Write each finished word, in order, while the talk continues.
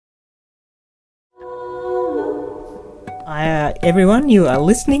Everyone, you are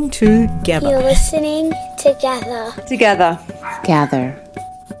listening to Gather. You're listening to Gather. Together. Gather.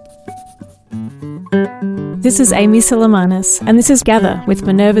 This is Amy Silamanis, and this is Gather with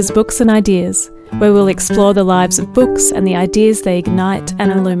Minerva's Books and Ideas, where we'll explore the lives of books and the ideas they ignite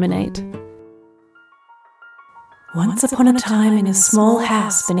and illuminate. Once upon a time, in a small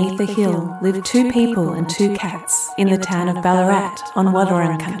house beneath a hill, lived 2 people and 2 cats in the town of Ballarat on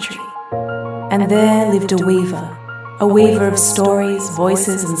Wadawurrung country. And there lived a weaver of stories,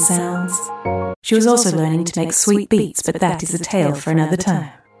 voices and sounds. She was also learning to make sweet beats, but that is a tale for another time.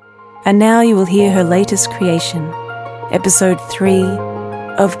 And now you will hear her latest creation, episode 3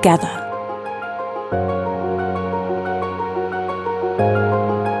 of Gather.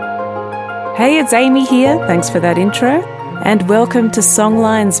 Hey, it's Amy here, thanks for that intro, and welcome to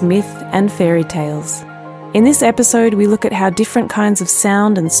Songlines, Myth and Fairy Tales. In this episode, we look at how different kinds of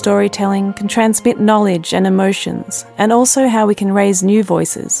sound and storytelling can transmit knowledge and emotions, and also how we can raise new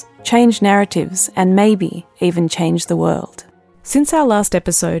voices, change narratives, and maybe even change the world. Since our last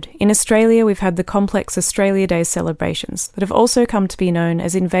episode, in Australia we've had the complex Australia Day celebrations that have also come to be known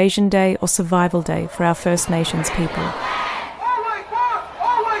as Invasion Day or Survival Day for our First Nations people.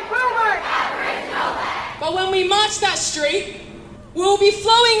 But when we march that street, we'll be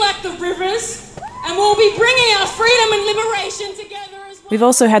flowing like the rivers, and we'll be bringing our freedom and liberation together as well. We've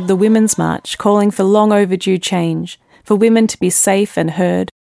also had the Women's March calling for long overdue change, for women to be safe and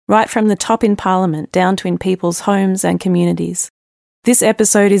heard, right from the top in Parliament down to in people's homes and communities. This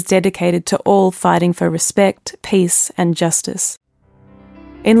episode is dedicated to all fighting for respect, peace and justice.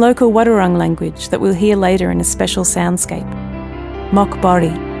 In local Wadawurrung language that we'll hear later in a special soundscape,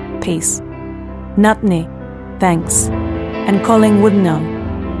 Mokbori, peace, Nutne, thanks, and Calling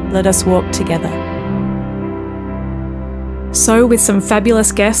Wudnong, let us walk together. So, with some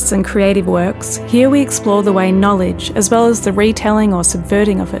fabulous guests and creative works, here we explore the way knowledge, as well as the retelling or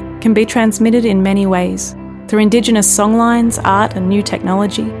subverting of it, can be transmitted in many ways, through Indigenous songlines, art and new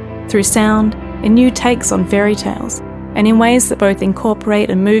technology, through sound, in new takes on fairy tales, and in ways that both incorporate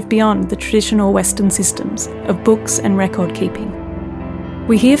and move beyond the traditional Western systems of books and record keeping.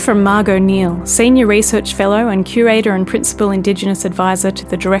 We hear from Margot Neal, Senior Research Fellow and Curator and Principal Indigenous Advisor to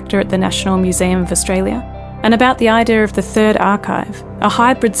the Director at the National Museum of Australia, and about the idea of the Third Archive, a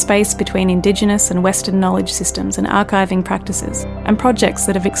hybrid space between Indigenous and Western knowledge systems and archiving practices, and projects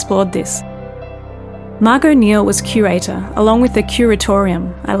that have explored this. Margot Neal was curator, along with the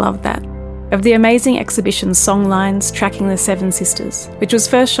curatorium, I love that, of the amazing exhibition Songlines Tracking the Seven Sisters, which was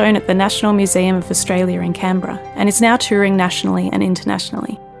first shown at the National Museum of Australia in Canberra, and is now touring nationally and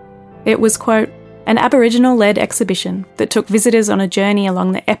internationally. It was, quote, an Aboriginal-led exhibition that took visitors on a journey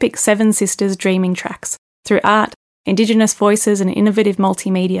along the epic Seven Sisters dreaming tracks, through art, Indigenous voices and innovative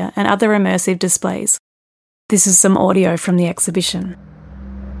multimedia and other immersive displays. This is some audio from the exhibition.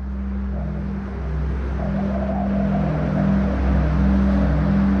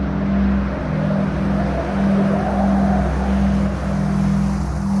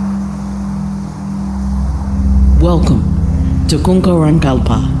 Welcome to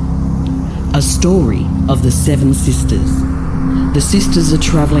Kunkarankalpa, a story of the Seven Sisters. The sisters are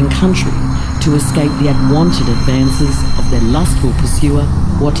travelling country to escape the unwanted advances of their lustful pursuer,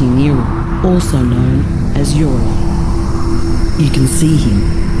 Watiniru, also known as Yoroi. You can see him,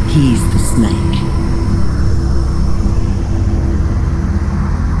 he's the snake.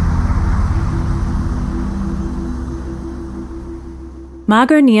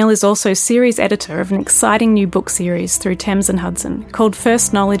 Margot Neal is also series editor of an exciting new book series through Thames and Hudson called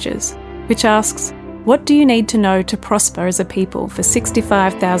First Knowledges, which asks, what do you need to know to prosper as a people for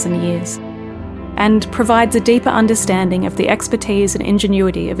 65,000 years? And provides a deeper understanding of the expertise and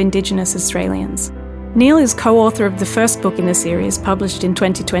ingenuity of Indigenous Australians. Neal is co-author of the first book in the series, published in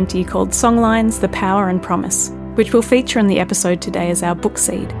 2020, called Songlines, The Power and Promise, which will feature in the episode today as our book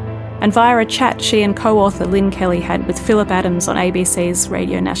seed, and via a chat she and co-author Lynn Kelly had with Philip Adams on ABC's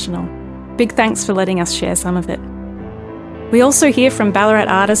Radio National. Big thanks for letting us share some of it. We also hear from Ballarat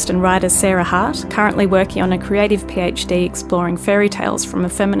artist and writer Sarah Hart, currently working on a creative PhD exploring fairy tales from a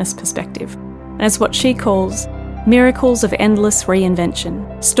feminist perspective, and it's what she calls miracles of endless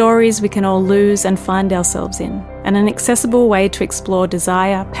reinvention, stories we can all lose and find ourselves in, and an accessible way to explore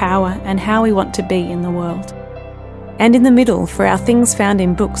desire, power, and how we want to be in the world. And in the middle, for our Things Found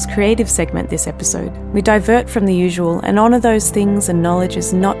in Books creative segment this episode, we divert from the usual and honour those things and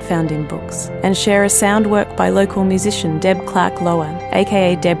knowledges not found in books, and share a sound work by local musician Deb Clark-Lower,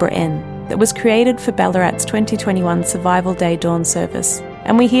 aka Deborah N, that was created for Ballarat's 2021 Survival Day Dawn service,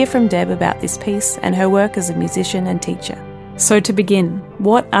 and we hear from Deb about this piece and her work as a musician and teacher. So to begin,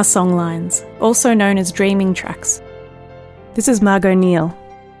 what are songlines, also known as dreaming tracks? This is Margot Neal.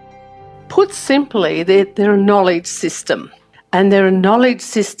 Put simply, they're a knowledge system, and they're a knowledge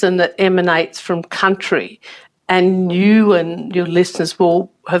system that emanates from country. And you and your listeners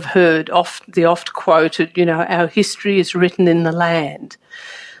will have heard the oft quoted, our history is written in the land.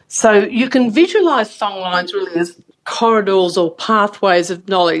 So you can visualise songlines really as corridors or pathways of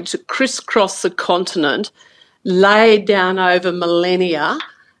knowledge that crisscross the continent, laid down over millennia.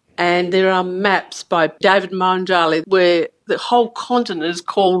 And there are maps by David Mohanjali where the whole continent is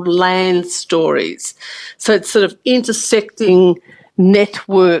called land stories. So it's sort of intersecting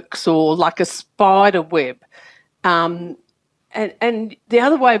networks or like a spider web. And the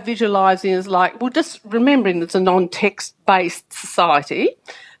other way of visualising is just remembering it's a non-text-based society.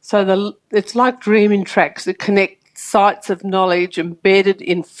 So it's like dreaming tracks that connect sites of knowledge embedded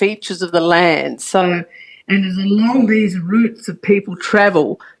in features of the land. So, and it's along these routes that people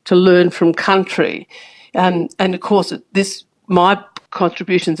travel to learn from country. And of course, my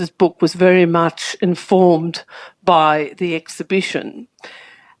contribution to this book was very much informed by the exhibition.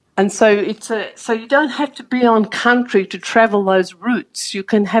 And so so you don't have to be on country to travel those routes. You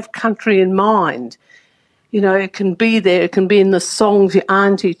can have country in mind. It can be there. It can be in the songs your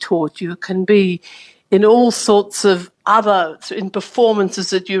auntie taught you. It can be in all sorts of in performances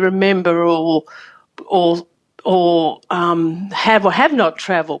that you remember or have or have not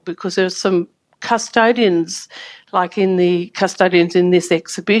travelled, because there's some custodians, like in the custodians in this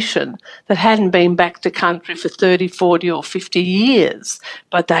exhibition, that hadn't been back to country for 30, 40 or 50 years,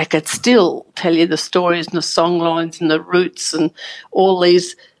 but they could still tell you the stories and the songlines and the roots and all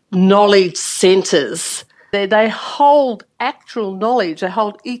these knowledge centres. They hold actual knowledge, they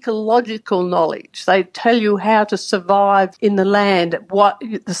hold ecological knowledge. They tell you how to survive in the land, what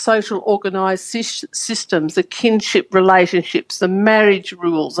the social organised systems, the kinship relationships, the marriage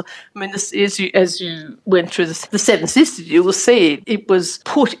rules. I mean, this, as you went through the Seven Sisters, you will see it was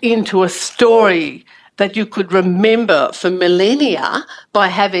put into a story that you could remember for millennia by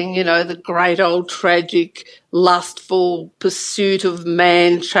having, the great old tragic, lustful pursuit of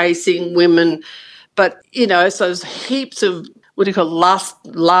man chasing women. But, so there's heaps of, lust,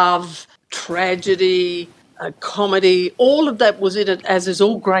 love, tragedy, comedy, all of that was in it, as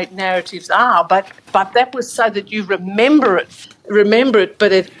all great narratives are. But that was so that you remember it,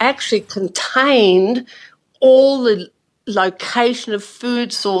 but it actually contained all the location of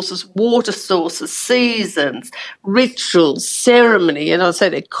food sources, water sources, seasons, rituals, ceremony, and I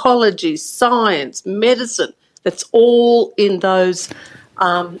said ecology, science, medicine. That's all in those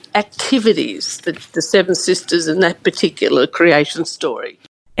activities, the Seven Sisters in that particular creation story.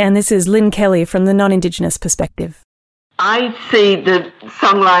 And this is Lynn Kelly from the non-Indigenous perspective. I see the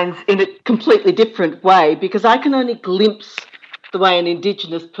songlines in a completely different way, because I can only glimpse the way an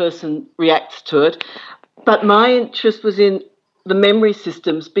Indigenous person reacts to it. But my interest was in the memory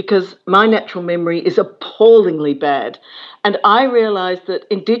systems, because my natural memory is appallingly bad. And I realised that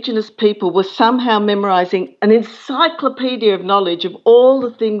Indigenous people were somehow memorising an encyclopedia of knowledge of all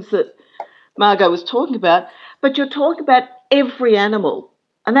the things that Margot was talking about, but you're talking about every animal.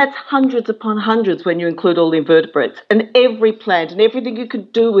 And that's hundreds upon hundreds when you include all the invertebrates, and every plant and everything you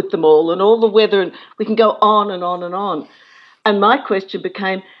could do with them all, and all the weather, and we can go on and on and on. And my question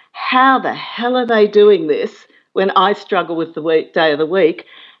became, how the hell are they doing this when I struggle with the day of the week?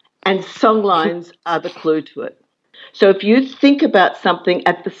 And songlines are the clue to it. So if you think about something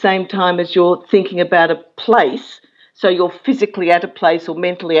at the same time as you're thinking about a place, so you're physically at a place or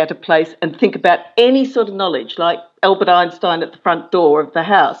mentally at a place, and think about any sort of knowledge, like Albert Einstein at the front door of the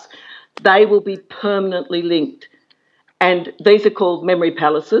house, they will be permanently linked. And these are called memory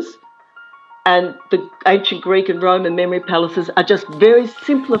palaces. And the ancient Greek and Roman memory palaces are just very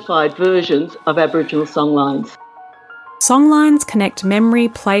simplified versions of Aboriginal songlines. Songlines connect memory,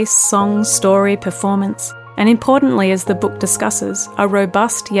 place, song, story, performance, and importantly, as the book discusses, are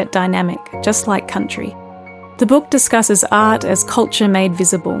robust yet dynamic, just like country. The book discusses art as culture made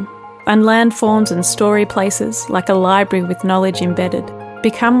visible, and landforms and story places, like a library with knowledge embedded,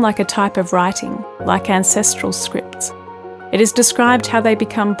 become like a type of writing, like ancestral scripts. It is described how they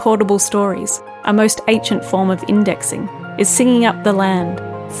become portable stories. A most ancient form of indexing is singing up the land,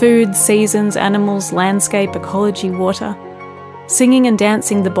 food, seasons, animals, landscape, ecology, water. Singing and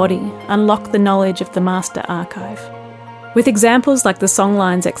dancing the body unlock the knowledge of the master archive. With examples like the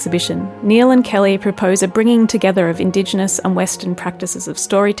Songlines exhibition, Neal and Kelly propose a bringing together of Indigenous and Western practices of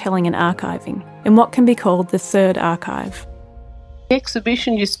storytelling and archiving in what can be called the third archive. The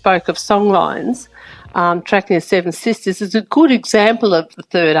exhibition you spoke of, Songlines, Tracking the Seven Sisters, is a good example of the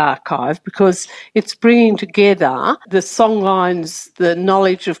third archive because it's bringing together the songlines, the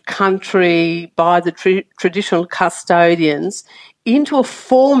knowledge of country by the traditional custodians into a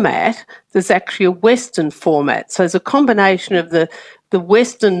format that's actually a Western format. So there's a combination of the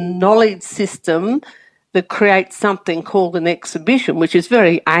Western knowledge system that creates something called an exhibition, which is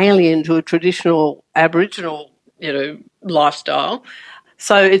very alien to a traditional Aboriginal, lifestyle.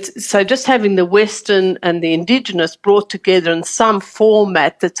 So just having the Western and the Indigenous brought together in some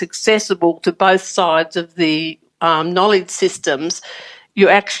format that's accessible to both sides of the knowledge systems, you're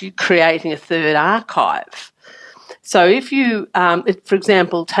actually creating a third archive. So if you, for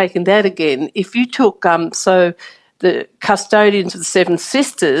example, taking that again, if you took, so the custodians of the Seven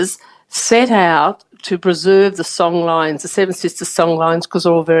Sisters set out to preserve the songlines, the Seven Sisters songlines, because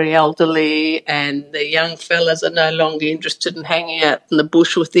they're all very elderly and the young fellas are no longer interested in hanging out in the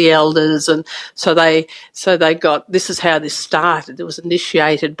bush with the elders. And so they got, this is how this started. It was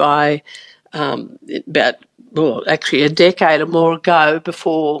initiated by actually a decade or more ago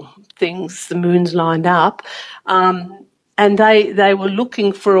before the moons lined up. And they were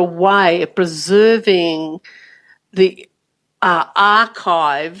looking for a way of preserving the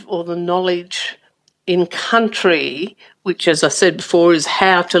archive or the knowledge in country, which, as I said before, is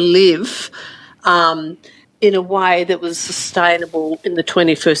how to live in a way that was sustainable in the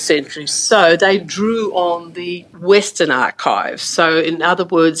 21st century. So they drew on the Western archive. So in other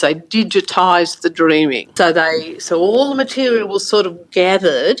words, they digitised the dreaming. So all the material was sort of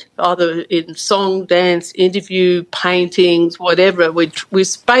gathered, either in song, dance, interview, paintings, whatever, which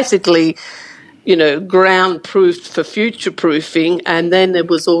was basically ground-proofed for future-proofing, and then it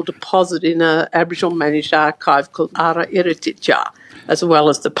was all deposited in an Aboriginal managed archive called Ara Erititja, as well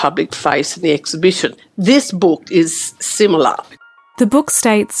as the public face in the exhibition. This book is similar. The book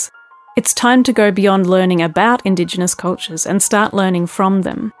states, it's time to go beyond learning about Indigenous cultures and start learning from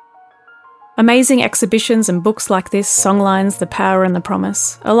them. Amazing exhibitions and books like this, Songlines, The Power and the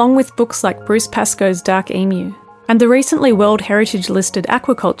Promise, along with books like Bruce Pascoe's Dark Emu, and the recently World Heritage listed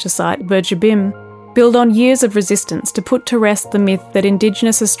aquaculture site Burjibim build on years of resistance to put to rest the myth that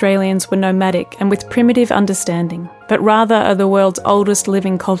Indigenous Australians were nomadic and with primitive understanding, but rather are the world's oldest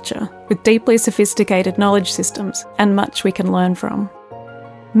living culture, with deeply sophisticated knowledge systems and much we can learn from.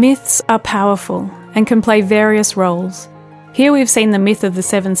 Myths are powerful and can play various roles. Here we've seen the myth of the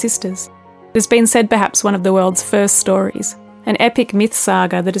Seven Sisters. It has been said perhaps one of the world's first stories, an epic myth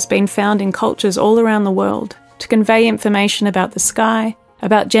saga that has been found in cultures all around the world, to convey information about the sky,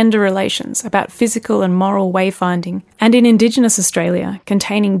 about gender relations, about physical and moral wayfinding, and in Indigenous Australia,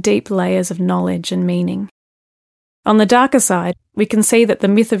 containing deep layers of knowledge and meaning. On the darker side, we can see that the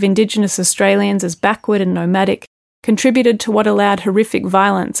myth of Indigenous Australians as backward and nomadic contributed to what allowed horrific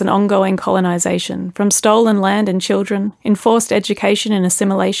violence and ongoing colonisation, from stolen land and children, enforced education and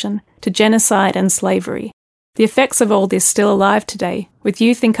assimilation, to genocide and slavery. The effects of all this still alive today, with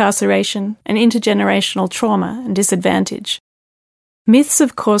youth incarceration and intergenerational trauma and disadvantage. Myths,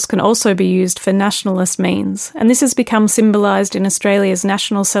 of course, can also be used for nationalist means, and this has become symbolised in Australia's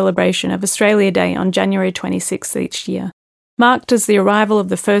national celebration of Australia Day on January 26th each year, marked as the arrival of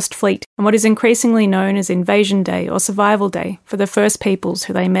the First Fleet and what is increasingly known as Invasion Day or Survival Day for the first peoples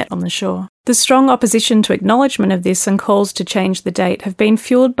who they met on the shore. The strong opposition to acknowledgement of this and calls to change the date have been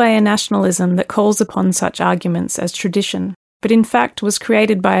fuelled by a nationalism that calls upon such arguments as tradition, but in fact was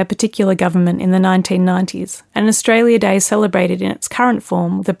created by a particular government in the 1990s, and Australia Day celebrated in its current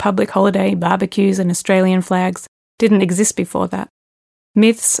form with a public holiday, barbecues and Australian flags didn't exist before that.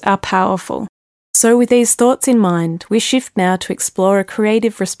 Myths are powerful. So with these thoughts in mind, we shift now to explore a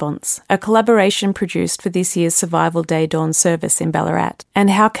creative response, a collaboration produced for this year's Survival Day Dawn service in Ballarat, and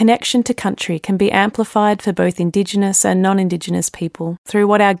how connection to country can be amplified for both Indigenous and non-Indigenous people through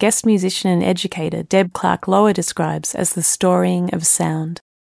what our guest musician and educator Deb Clark-Lower describes as the storying of sound.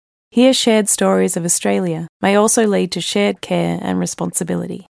 Here, shared stories of Australia may also lead to shared care and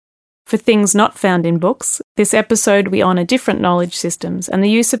responsibility. For things not found in books, this episode we honour different knowledge systems and the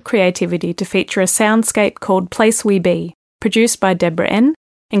use of creativity to feature a soundscape called Place We Be, produced by Deborah N,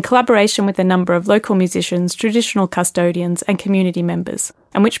 in collaboration with a number of local musicians, traditional custodians and community members,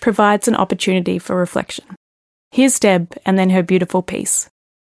 and which provides an opportunity for reflection. Here's Deb and then her beautiful piece.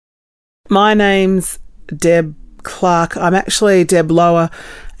 My name's Deb Clark. I'm actually Deb Lower,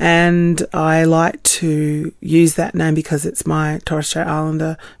 and I like to use that name because it's my Torres Strait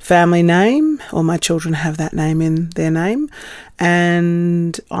Islander family name. All my children have that name in their name.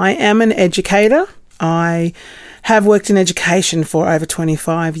 And I am an educator. I have worked in education for over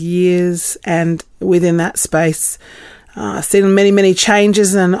 25 years, and within that space I've seen many, many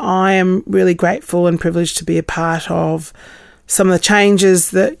changes, and I am really grateful and privileged to be a part of some of the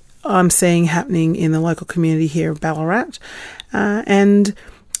changes that I'm seeing happening in the local community here of Ballarat. And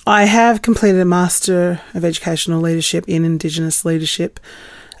I have completed a Master of Educational Leadership in Indigenous Leadership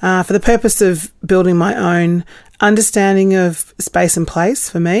for the purpose of building my own understanding of space and place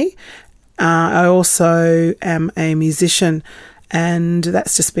for me. I also am a musician, and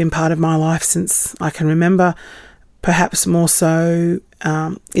that's just been part of my life since I can remember. Perhaps more so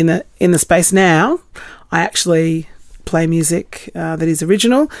in the space now, I actually play music that is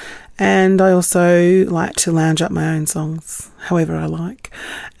original, and I also like to lounge up my own songs however I like.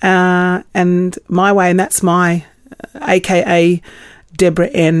 And my way, and that's my AKA Deborah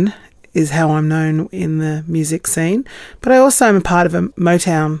N, is how I'm known in the music scene. But I also am a part of a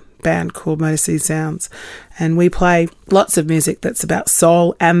Motown band called Motor City Sounds, and we play lots of music that's about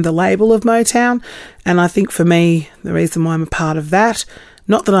soul and the label of Motown. And I think for me, the reason why I'm a part of that,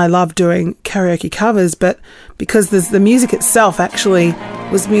 not that I love doing karaoke covers, but because the music itself actually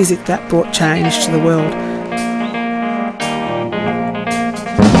was music that brought change to the world.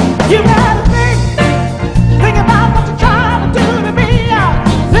 You gotta think about what you're trying to do to me.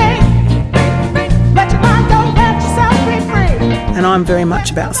 Let your mind go, let yourself be free. And I'm very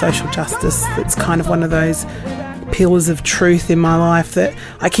much about social justice. It's kind of one of those pillars of truth in my life that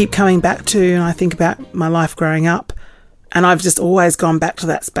I keep coming back to, and I think about my life growing up. And I've just always gone back to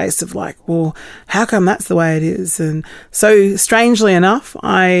that space of like, well, how come that's the way it is? And so strangely enough,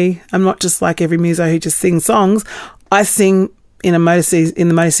 I am not just like every muso who just sings songs. I sing in the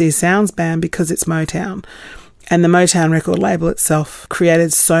Motor City Sounds band because it's Motown. And the Motown record label itself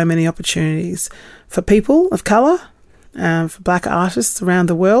created so many opportunities for people of colour, for black artists around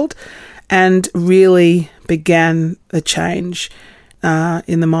the world, and really began a change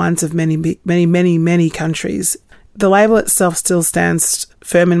in the minds of many countries. The label itself still stands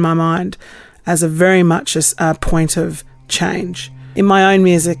firm in my mind as a very much a point of change. In my own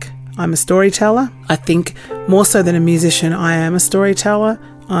music, I'm a storyteller. I think more so than a musician, I am a storyteller.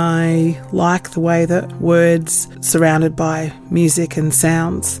 I like the way that words surrounded by music and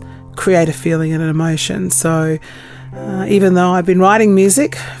sounds create a feeling and an emotion. So even though I've been writing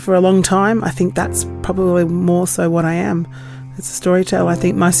music for a long time, I think that's probably more so what I am. It's a storyteller. I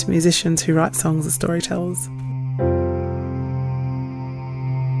think most musicians who write songs are storytellers.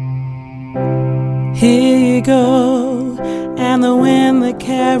 Here you go, and the wind that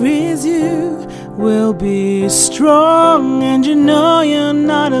carries you will be strong, and you know you're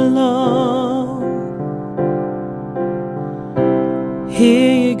not alone.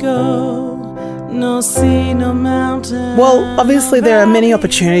 Here you go, no sea, no mountain. Well, obviously there are many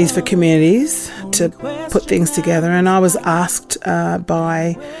opportunities for communities to put things together, and I was asked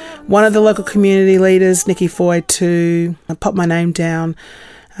by one of the local community leaders, Nikki Foy, to pop my name down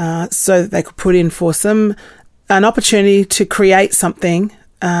so that they could put in for an opportunity to create something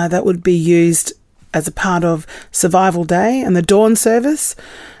that would be used as a part of Survival Day and the Dawn service.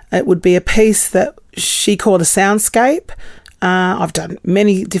 It would be a piece that she called a soundscape. I've done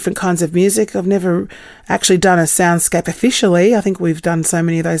many different kinds of music. I've never actually done a soundscape officially. I think we've done so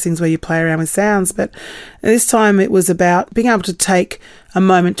many of those things where you play around with sounds, but this time it was about being able to take a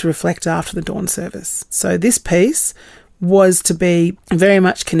moment to reflect after the dawn service. So this piece was to be very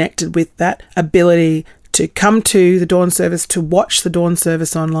much connected with that ability to come to the dawn service, to watch the dawn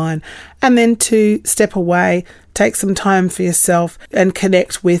service online, and then to step away, take some time for yourself and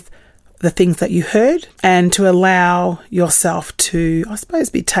connect with the things that you heard, and to allow yourself to, I suppose,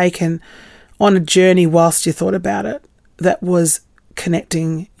 be taken on a journey whilst you thought about it that was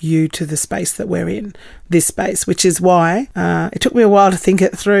connecting you to the space that we're in, this space, which is why it took me a while to think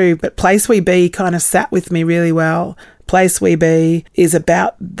it through, but Place We Be kind of sat with me really well. Place We Be is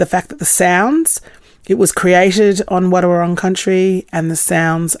about the fact that the sounds, it was created on Wadawurrung country, and the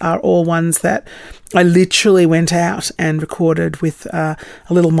sounds are all ones that I literally went out and recorded with a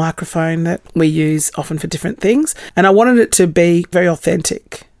little microphone that we use often for different things. And I wanted it to be very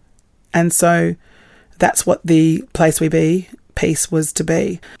authentic. And so that's what the Place We Be piece was to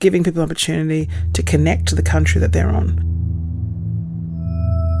be, giving people an opportunity to connect to the country that they're on.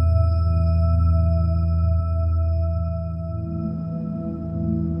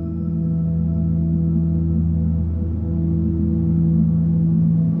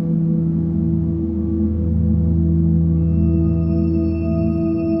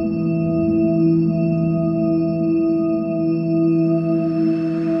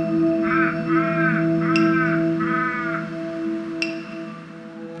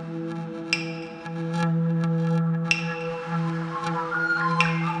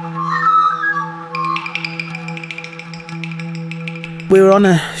 we were on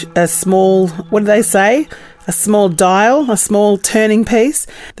a small, what do they say? A small dial, a small turning piece.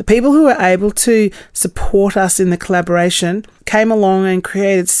 The people who were able to support us in the collaboration came along and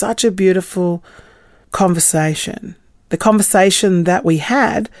created such a beautiful conversation. The conversation that we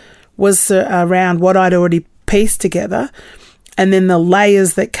had was around what I'd already pieced together, and then the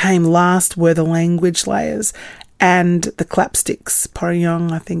layers that came last were the language layers and the clapsticks.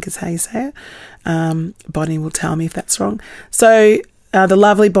 Poriyong, I think is how you say it. Bonnie will tell me if that's wrong. So the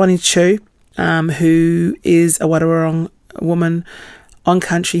lovely Bonnie Chu, who is a Wadawurrung woman on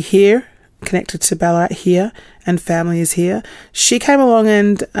country here, connected to Ballarat here, and family is here. She came along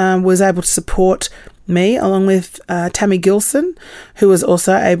and was able to support me, along with Tammy Gilson, who was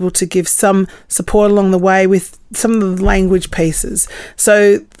also able to give some support along the way with some of the language pieces.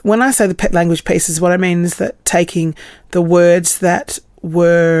 So when I say the language pieces, what I mean is that taking the words that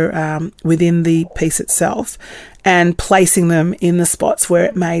were within the piece itself and placing them in the spots where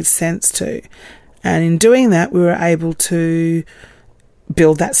it made sense to. And in doing that, we were able to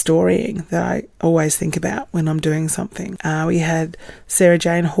build that storying that I always think about when I'm doing something. We had Sarah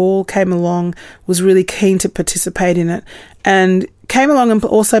Jane Hall came along, was really keen to participate in it, and came along and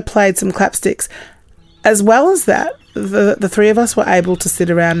also played some clapsticks. As well as that, the three of us were able to sit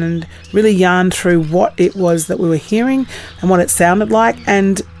around and really yarn through what it was that we were hearing and what it sounded like.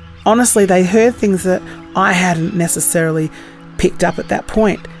 And honestly, they heard things that I hadn't necessarily picked up at that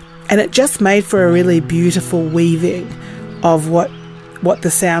point. And it just made for a really beautiful weaving of what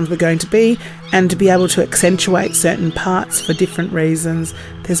the sounds were going to be, and to be able to accentuate certain parts for different reasons.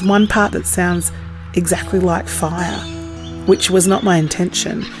 There's one part that sounds exactly like fire, which was not my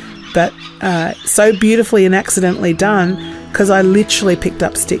intention, but so beautifully and accidentally done, because I literally picked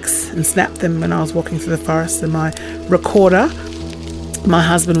up sticks and snapped them when I was walking through the forest, and my recorder, my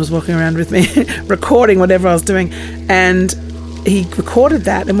husband was walking around with me recording whatever I was doing, and he recorded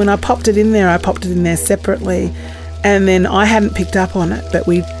that, and when I popped it in there separately. And then I hadn't picked up on it, but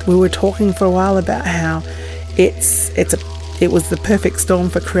we were talking for a while about how it was the perfect storm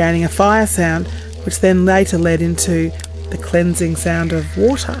for creating a fire sound, which then later led into the cleansing sound of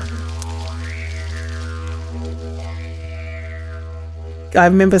water. I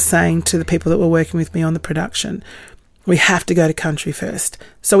remember saying to the people that were working with me on the production, we have to go to country first.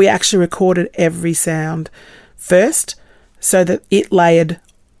 So we actually recorded every sound first so that it layered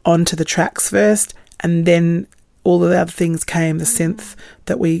onto the tracks first, and then all of the other things came, the synth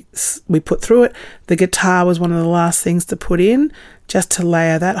that we put through it. The guitar was one of the last things to put in, just to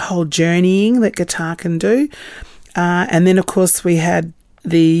layer that whole journeying that guitar can do. And then, of course, we had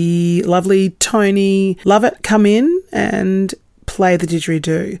the lovely Tony Lovett come in and play the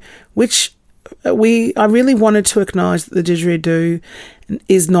didgeridoo, which I really wanted to acknowledge that the didgeridoo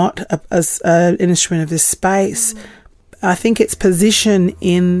is not an instrument of this space. I think its position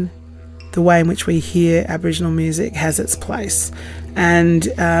in the way in which we hear Aboriginal music has its place. And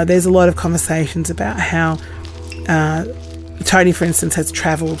there's a lot of conversations about how Tony, for instance, has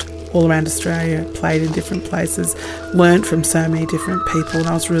travelled all around Australia, played in different places, learnt from so many different people, and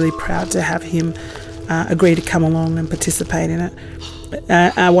I was really proud to have him agree to come along and participate in it.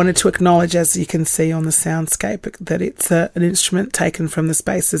 I wanted to acknowledge, as you can see on the soundscape, that it's an instrument taken from the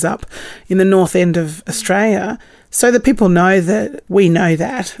spaces up in the north end of Australia, so that people know that we know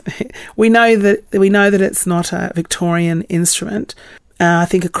that. we know that it's not a Victorian instrument. I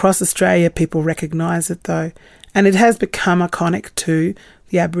think across Australia people recognise it though, and it has become iconic to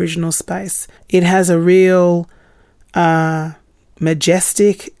the Aboriginal space. It has a real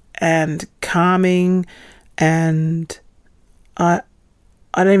majestic and calming, and I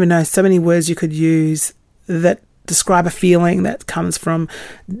don't even know, so many words you could use that describe a feeling that comes from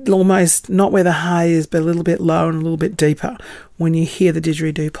almost not where the heart is, but a little bit lower and a little bit deeper when you hear the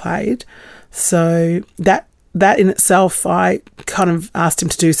didgeridoo played. So that in itself, I kind of asked him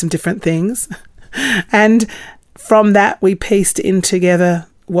to do some different things. And from that, we pieced in together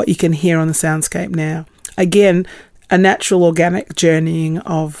what you can hear on the soundscape now. Again, a natural, organic journeying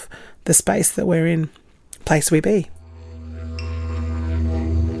of the space that we're in, place we be.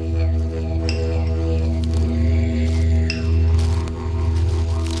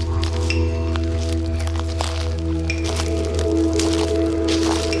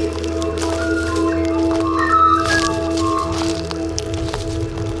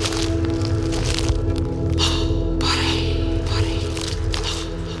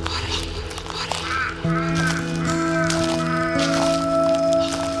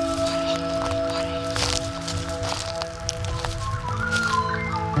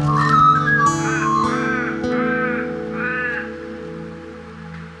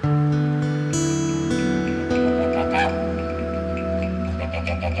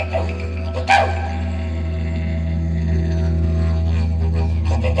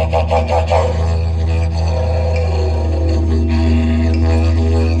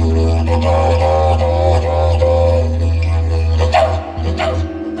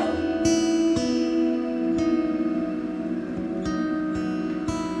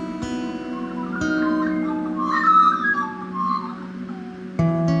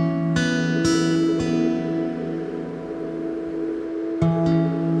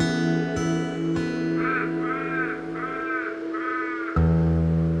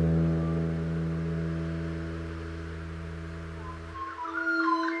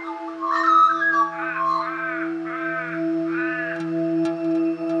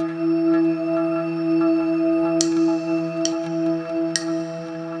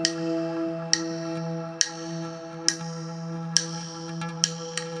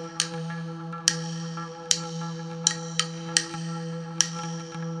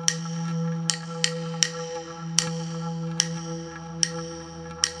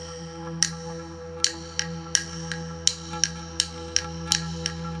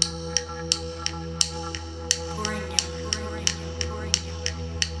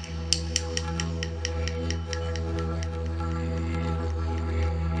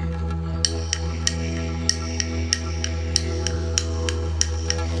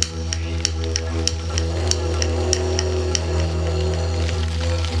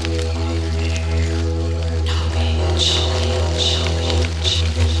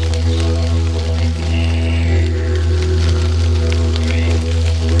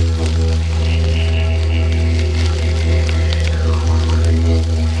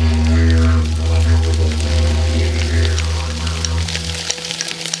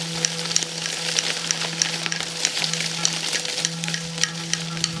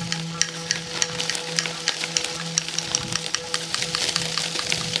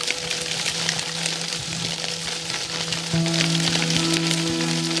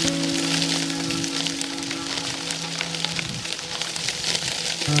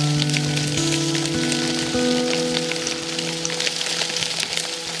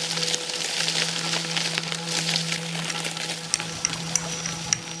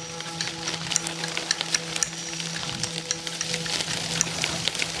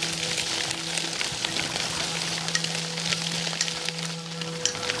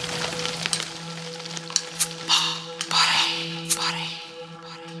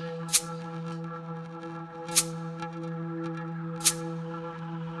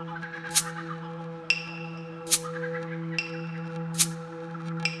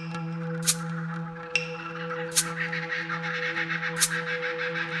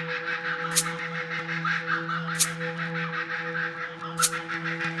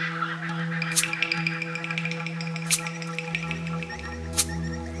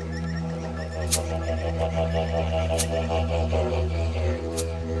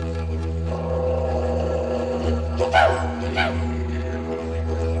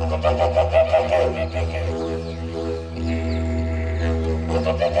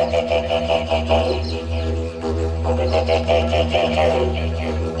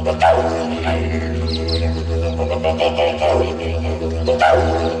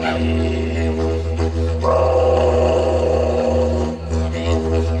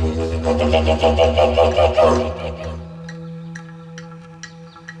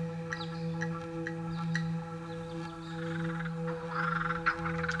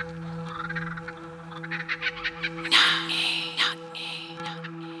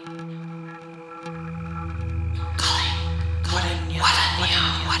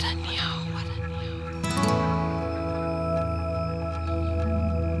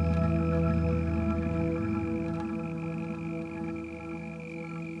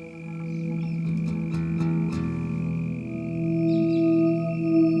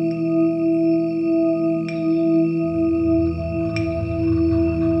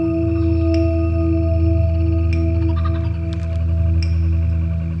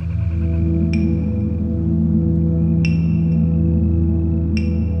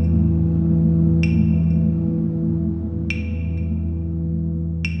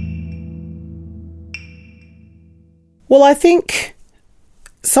 Well, I think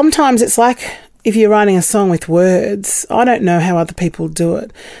sometimes it's like if you're writing a song with words, I don't know how other people do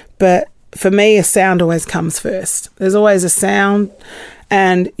it, but for me, a sound always comes first. There's always a sound,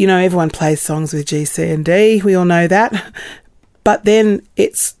 and, you know, everyone plays songs with G, C and D. We all know that. But then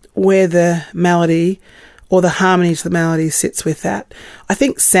it's where the melody or the harmony to the melody sits with that. I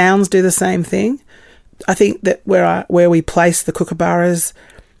think sounds do the same thing. I think that where we place the kookaburras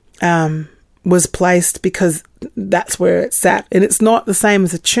was placed because that's where it sat. And it's not the same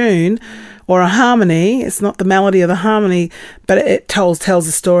as a tune or a harmony. It's not the melody or the harmony, but it tells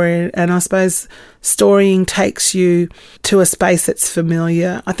a story. And I suppose storying takes you to a space that's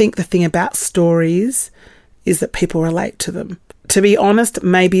familiar. I think the thing about stories is that people relate to them. To be honest,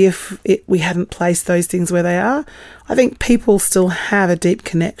 maybe if we hadn't placed those things where they are, I think people still have a deep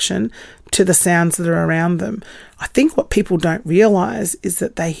connection to the sounds that are around them. I think what people don't realise is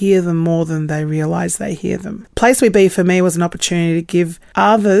that they hear them more than they realise they hear them. Place We Be for me was an opportunity to give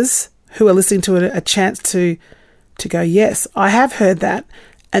others who are listening to it a chance to go, yes, I have heard that,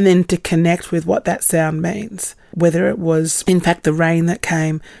 and then to connect with what that sound means. Whether it was, in fact, the rain that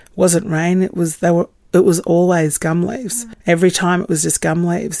came wasn't rain, it was always gum leaves. Every time it was just gum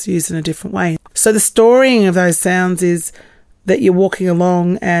leaves used in a different way. So the storying of those sounds is that you're walking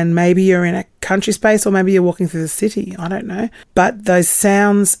along and maybe you're in a country space or maybe you're walking through the city. I don't know. But those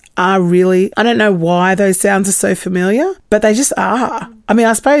sounds are really, I don't know why those sounds are so familiar, but they just are. I mean,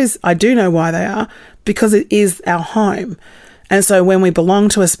 I suppose I do know why they are, because it is our home. And so when we belong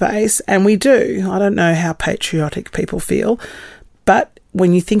to a space, and we do, I don't know how patriotic people feel, but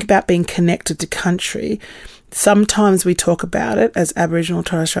when you think about being connected to country, sometimes we talk about it as Aboriginal and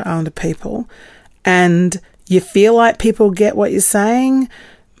Torres Strait Islander people, and you feel like people get what you're saying,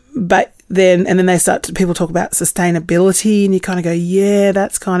 but then people talk about sustainability, and you kind of go, yeah,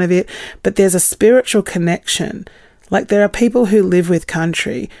 that's kind of it. But there's a spiritual connection. Like, there are people who live with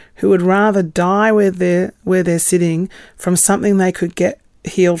country who would rather die where they're sitting from something they could get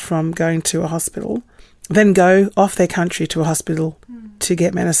healed from going to a hospital than go off their country to a hospital to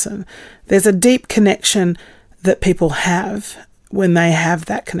get medicine. There's a deep connection that people have when they have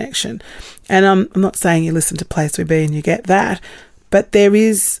that connection. And I'm not saying you listen to Place We Be and you get that, but there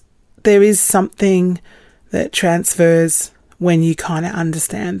is something that transfers when you kind of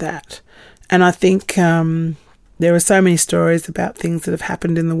understand that. And I think there are so many stories about things that have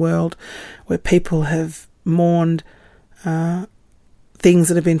happened in the world where people have mourned things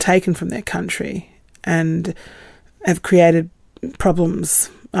that have been taken from their country and have created problems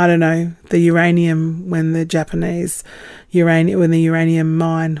the uranium when the Japanese uranium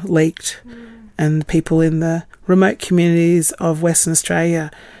mine leaked, and people in the remote communities of Western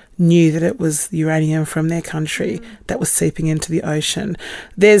Australia knew that it was uranium from their country that was seeping into the ocean.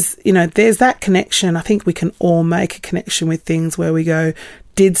 There's that connection. I think we can all make a connection with things where we go,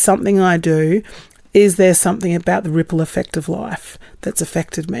 did something I do, is there something about the ripple effect of life that's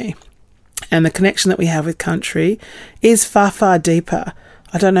affected me? And the connection that we have with country is far, far deeper.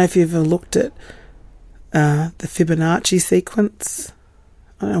 I don't know if you've ever looked at the Fibonacci sequence.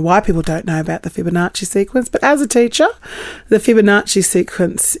 I don't know why people don't know about the Fibonacci sequence, but as a teacher, the Fibonacci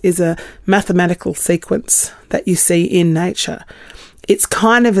sequence is a mathematical sequence that you see in nature. It's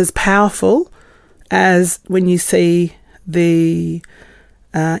kind of as powerful as when you see the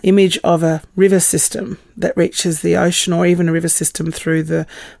image of a river system that reaches the ocean, or even a river system through the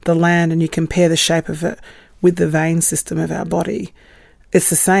land, and you compare the shape of it with the vein system of our body. It's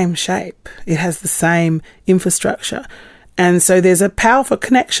the same shape. It has the same infrastructure. And so there's a powerful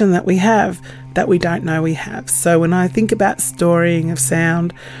connection that we have that we don't know we have. So when I think about storying of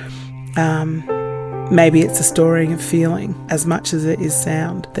sound, maybe it's a storying of feeling as much as it is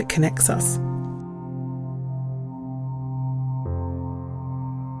sound that connects us.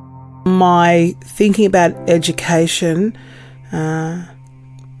 My thinking about education,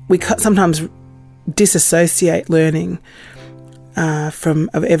 we sometimes disassociate learning from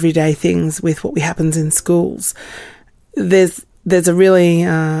everyday things with what happens in schools. There's a really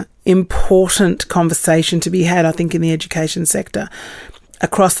important conversation to be had, I think, in the education sector.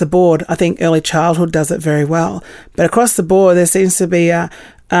 Across the board, I think early childhood does it very well. But across the board, there seems to be a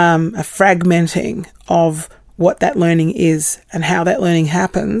fragmenting of what that learning is and how that learning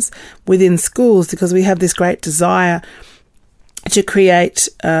happens within schools, because we have this great desire to create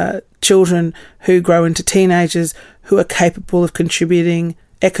children who grow into teenagers who are capable of contributing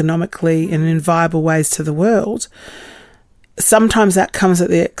economically and in viable ways to the world. Sometimes that comes at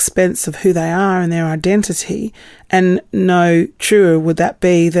the expense of who they are and their identity, and no truer would that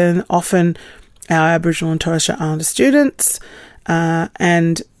be than often our Aboriginal and Torres Strait Islander students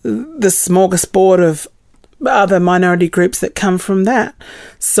and the smorgasbord of other minority groups that come from that.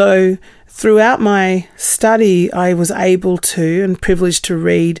 So throughout my study, I was able to and privileged to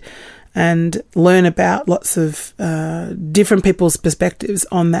read and learn about lots of different people's perspectives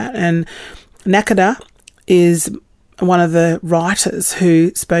on that. And Nakada is one of the writers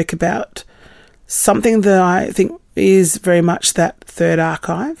who spoke about something that I think is very much that third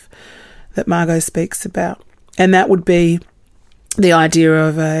archive that Margot speaks about. And that would be the idea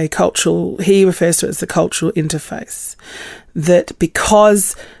of a cultural, he refers to it as the cultural interface. That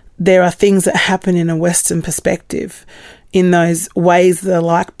because there are things that happen in a Western perspective in those ways that are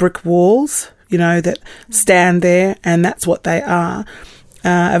like brick walls, that stand there and that's what they are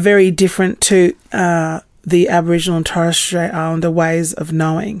very different to the Aboriginal and Torres Strait Islander ways of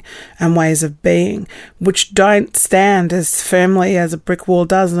knowing and ways of being, which don't stand as firmly as a brick wall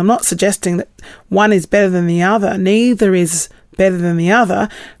does. And I'm not suggesting that one is better than the other. Neither is better than the other.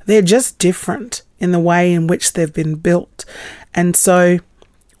 They're just different in the way in which they've been built. And so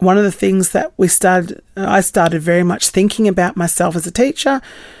one of the things that I started very much thinking about myself as a teacher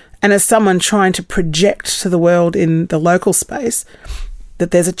and as someone trying to project to the world in the local space that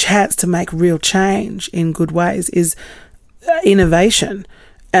there's a chance to make real change in good ways is innovation.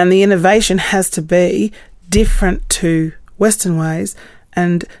 And the innovation has to be different to Western ways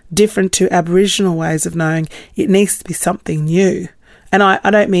and different to Aboriginal ways of knowing. It needs to be something new. And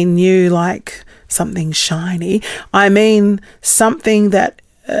I don't mean new like something shiny. I mean something that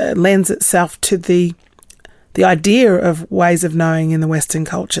lends itself to the idea of ways of knowing in the Western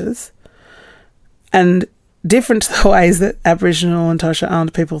cultures and different to the ways that Aboriginal and Torres Strait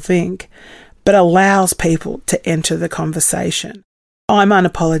Islander people think, but allows people to enter the conversation. I'm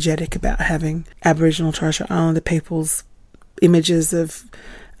unapologetic about having Aboriginal Torres Strait Islander people's images of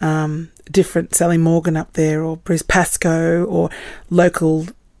different Sally Morgan up there, or Bruce Pascoe, or local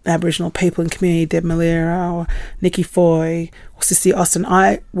Aboriginal people in community, Deb Malera or Nikki Foy or Sissy Austin.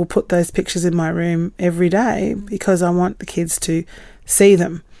 I will put those pictures in my room every day because I want the kids to see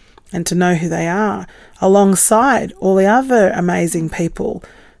them and to know who they are, alongside all the other amazing people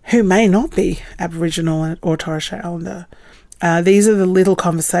who may not be Aboriginal or Torres Strait Islander. These are the little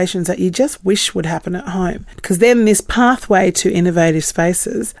conversations that you just wish would happen at home, because then this pathway to innovative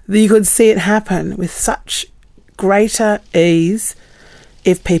spaces, you could see it happen with such greater ease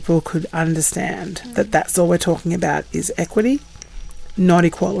if people could understand that that's all we're talking about is equity, not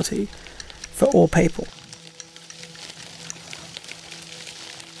equality, for all people.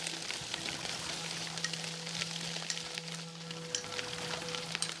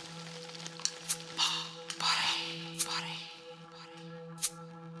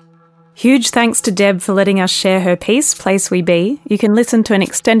 Huge thanks to Deb for letting us share her piece, Place We Be. You can listen to an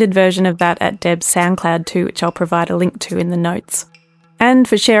extended version of that at Deb's SoundCloud too, which I'll provide a link to in the notes. And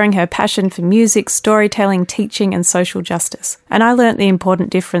for sharing her passion for music, storytelling, teaching and social justice. And I learnt the important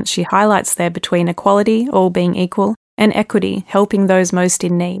difference she highlights there between equality, all being equal, and equity, helping those most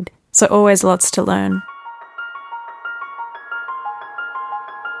in need. So always lots to learn.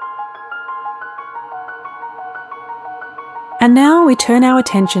 And now we turn our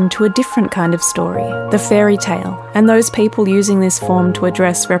attention to a different kind of story, the fairy tale, and those people using this form to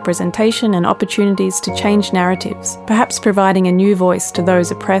address representation and opportunities to change narratives, perhaps providing a new voice to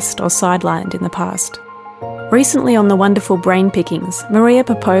those oppressed or sidelined in the past. Recently on the wonderful Brain Pickings, Maria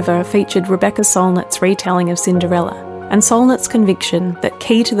Popova featured Rebecca Solnit's retelling of Cinderella, and Solnit's conviction that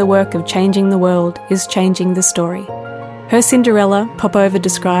key to the work of changing the world is changing the story. Her Cinderella, Popova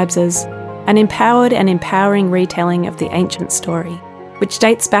describes as an empowered and empowering retelling of the ancient story, which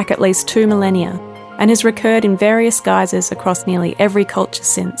dates back at least 2 millennia and has recurred in various guises across nearly every culture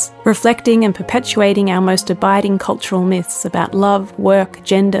since, reflecting and perpetuating our most abiding cultural myths about love, work,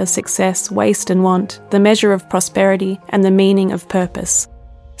 gender, success, waste and want, the measure of prosperity, and the meaning of purpose.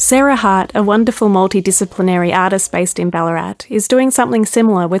 Sarah Hart, a wonderful multidisciplinary artist based in Ballarat, is doing something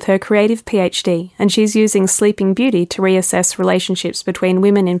similar with her creative PhD, and she's using Sleeping Beauty to reassess relationships between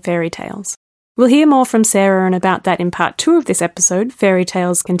women in fairy tales. We'll hear more from Sarah and about that in part 2 of this episode, Fairy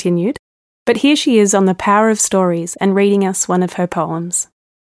Tales Continued, but here she is on the power of stories and reading us one of her poems.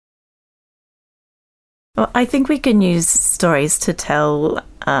 Well, I think we can use stories to tell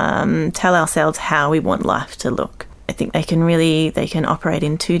ourselves how we want life to look. I think they can operate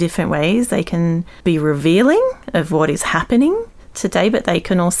in 2 different ways. They can be revealing of what is happening today, but they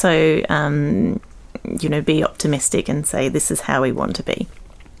can also, be optimistic and say, this is how we want to be.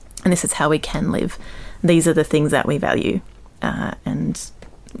 And this is how we can live. These are the things that we value and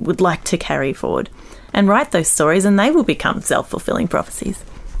would like to carry forward. And write those stories and they will become self-fulfilling prophecies.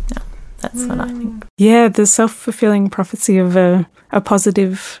 Yeah, that's what I think. Yeah, the self-fulfilling prophecy of a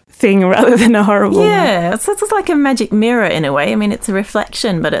positive thing rather than a horrible one. Yeah, it's like a magic mirror in a way. I mean, it's a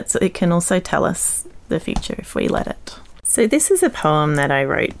reflection, but it can also tell us the future if we let it. So this is a poem that I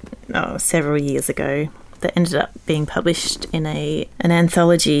wrote several years ago that ended up being published in an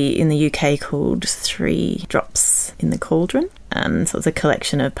anthology in the UK called 3 Drops in the Cauldron. So it's a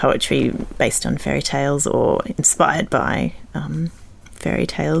collection of poetry based on fairy tales or inspired by fairy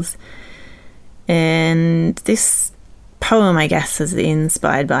tales. And this poem, I guess, is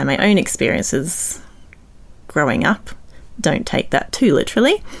inspired by my own experiences growing up. Don't take that too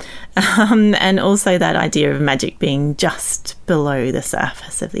literally. And also that idea of magic being just below the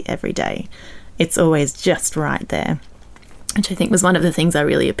surface of the everyday. It's always just right there, which I think was one of the things that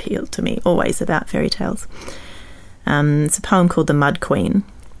really appealed to me always about fairy tales. It's a poem called The Mud Queen.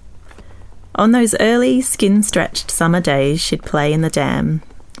 On those early skin-stretched summer days, she'd play in the dam,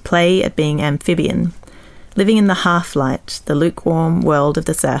 play at being amphibian, living in the half-light, the lukewarm world of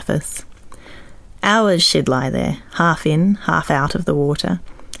the surface. Hours she'd lie there, half in, half out of the water,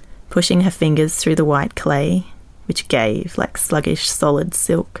 pushing her fingers through the white clay, which gave like sluggish solid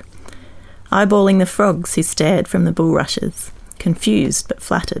silk, eyeballing the frogs who stared from the bulrushes, confused but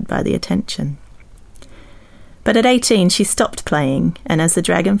flattered by the attention. But at 18 she stopped playing, and as the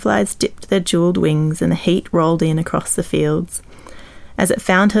dragonflies dipped their jewelled wings and the heat rolled in across the fields, as it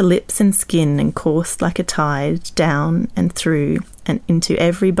found her lips and skin and coursed like a tide down and through and into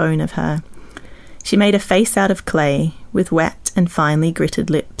every bone of her, she made a face out of clay with wet and finely gritted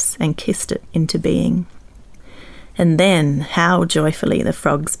lips and kissed it into being. And then how joyfully the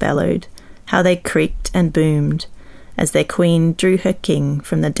frogs bellowed, how they creaked and boomed, as their queen drew her king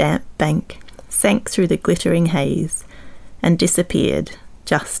from the damp bank, sank through the glittering haze, and disappeared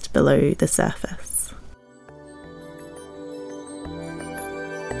just below the surface.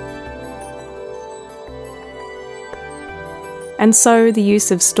 And so the use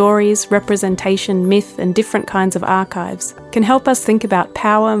of stories, representation, myth, and different kinds of archives can help us think about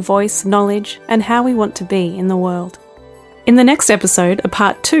power, voice, knowledge, and how we want to be in the world. In the next episode, a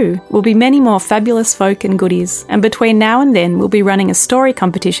part 2, will be many more fabulous folk and goodies, and between now and then we'll be running a story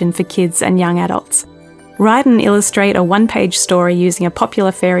competition for kids and young adults. Write and illustrate a 1-page story using a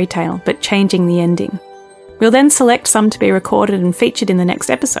popular fairy tale, but changing the ending. We'll then select some to be recorded and featured in the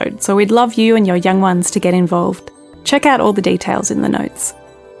next episode, so we'd love you and your young ones to get involved. Check out all the details in the notes.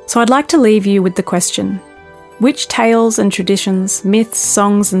 So I'd like to leave you with the question: which tales and traditions, myths,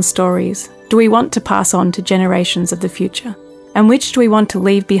 songs and stories do we want to pass on to generations of the future? And which do we want to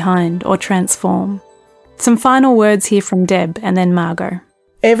leave behind or transform? Some final words here from Deb and then Margot.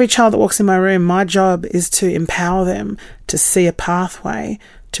 Every child that walks in my room, my job is to empower them to see a pathway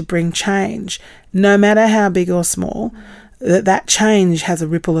to bring change, no matter how big or small, that change has a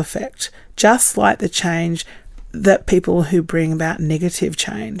ripple effect, just like the change that people who bring about negative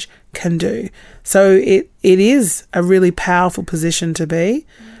change can do. So it is a really powerful position to be.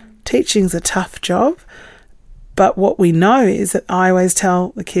 Teaching's a tough job, but what we know is that I always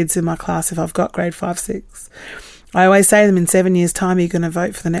tell the kids in my class, if I've got grade 5, 6, I always say to them, in 7 years' time, you're going to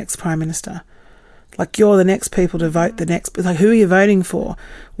vote for the next Prime Minister. Like, you're the next people to vote the next. Like, who are you voting for?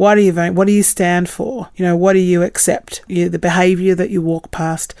 Why do you vote? What do you stand for? You know, what do you accept? The behaviour that you walk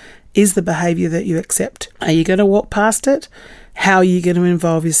past is the behaviour that you accept. Are you going to walk past it? How are you going to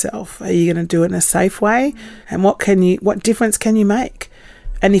involve yourself? Are you going to do it in a safe way? And what difference can you make?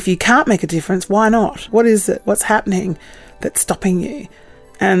 And if you can't make a difference, why not? What is it? What's happening that's stopping you?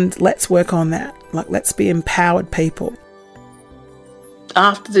 And let's work on that. Like, let's be empowered people.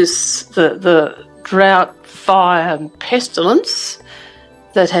 After this, the drought, fire and pestilence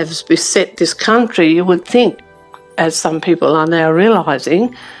that has beset this country, you would think, as some people are now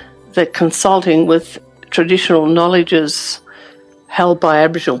realising, that consulting with traditional knowledges held by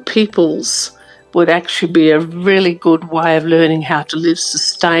Aboriginal peoples would actually be a really good way of learning how to live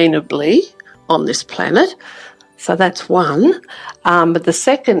sustainably on this planet. So that's one. But the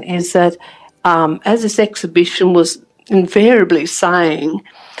second is that as this exhibition was invariably saying,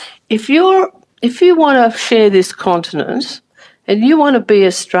 if you want to share this continent and you want to be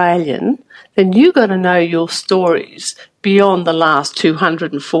Australian, then you've got to know your stories beyond the last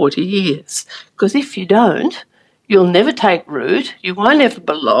 240 years. Because if you don't, you'll never take root, you won't ever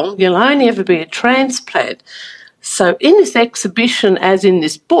belong, you'll only ever be a transplant. So in this exhibition, as in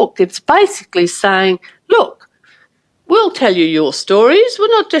this book, it's basically saying, look, we'll tell you your stories. We're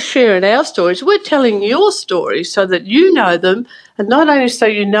not just sharing our stories. We're telling your stories so that you know them, and not only so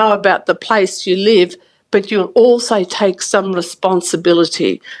you know about the place you live, but you'll also take some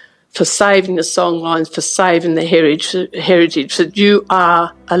responsibility for saving the songlines, for saving the heritage that you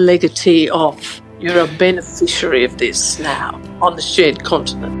are a legatee of. You're a beneficiary of this now on the shared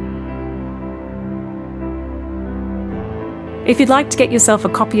continent. If you'd like to get yourself a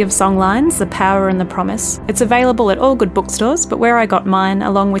copy of Songlines, The Power and the Promise, it's available at all good bookstores, but where I got mine,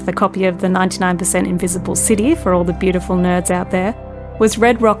 along with a copy of The 99% Invisible City for all the beautiful nerds out there, was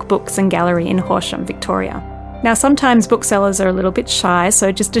Red Rock Books and Gallery in Horsham, Victoria. Now, sometimes booksellers are a little bit shy,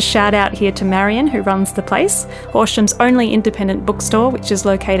 so just a shout out here to Marion, who runs the place, Horsham's only independent bookstore, which is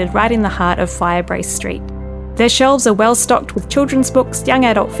located right in the heart of Firebrace Street. Their shelves are well stocked with children's books, young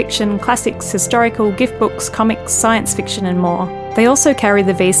adult fiction, classics, historical, gift books, comics, science fiction and more. They also carry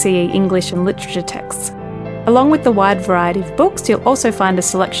the VCE English and literature texts. Along with the wide variety of books, you'll also find a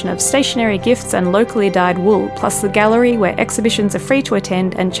selection of stationery gifts and locally dyed wool, plus the gallery where exhibitions are free to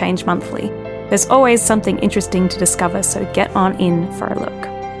attend and change monthly. There's always something interesting to discover, so get on in for a look.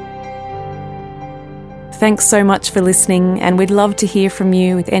 Thanks so much for listening, and we'd love to hear from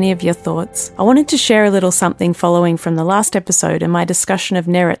you with any of your thoughts. I wanted to share a little something following from the last episode and my discussion of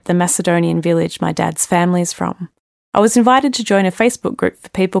Nerrit, the Macedonian village my dad's family is from. I was invited to join a Facebook group for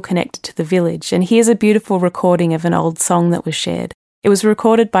people connected to the village, and here's a beautiful recording of an old song that was shared. It was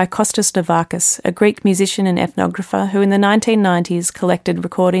recorded by Kostas Navakis, a Greek musician and ethnographer who in the 1990s collected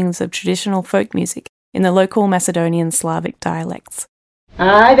recordings of traditional folk music in the local Macedonian Slavic dialects.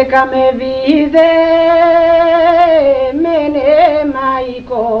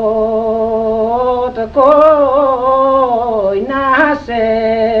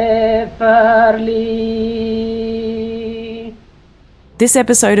 This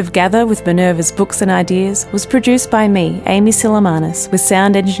episode of Gather with Minerva's Books and Ideas was produced by me, Amy Silamanis, with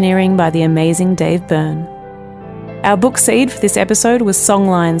sound engineering by the amazing Dave Byrne. Our book seed for this episode was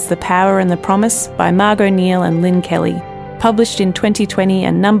Songlines, The Power and the Promise by Margot Neal and Lynn Kelly, published in 2020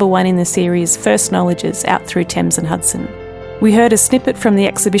 and #1 in the series First Knowledges out through Thames and Hudson. We heard a snippet from the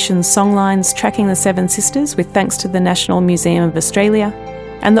exhibition's Songlines Tracking the Seven Sisters with thanks to the National Museum of Australia,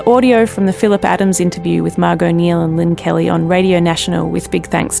 and the audio from the Philip Adams interview with Margot Neal and Lynn Kelly on Radio National with big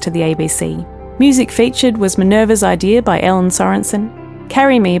thanks to the ABC. Music featured was Minerva's Idea by Ellen Sorensen,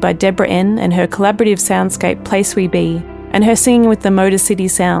 Carry Me by Deborah N and her collaborative soundscape Place We Be, and her singing with the Motor City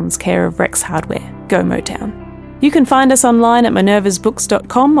Sounds care of Rex Hardware. Go Motown. You can find us online at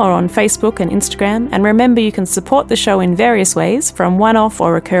minervasbooks.com or on Facebook and Instagram, and remember you can support the show in various ways, from one-off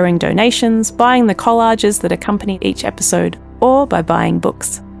or recurring donations, buying the collages that accompany each episode, or by buying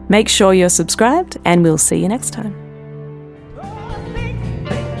books. Make sure you're subscribed, and we'll see you next time.